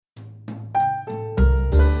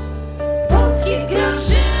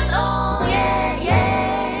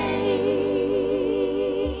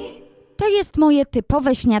jest moje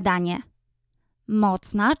typowe śniadanie.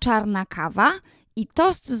 Mocna, czarna kawa i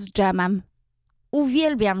tost z dżemem.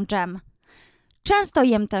 Uwielbiam dżem. Często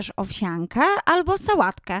jem też owsiankę albo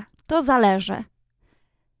sałatkę. To zależy.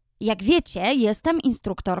 Jak wiecie, jestem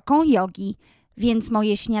instruktorką jogi, więc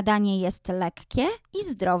moje śniadanie jest lekkie i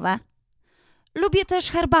zdrowe. Lubię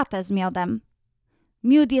też herbatę z miodem.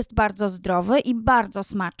 Miód jest bardzo zdrowy i bardzo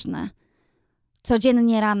smaczny.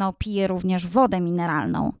 Codziennie rano piję również wodę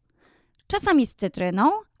mineralną. Czasami z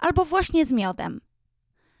cytryną albo właśnie z miodem.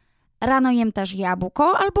 Rano jem też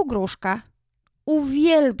jabłko albo gruszkę.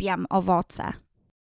 Uwielbiam owoce.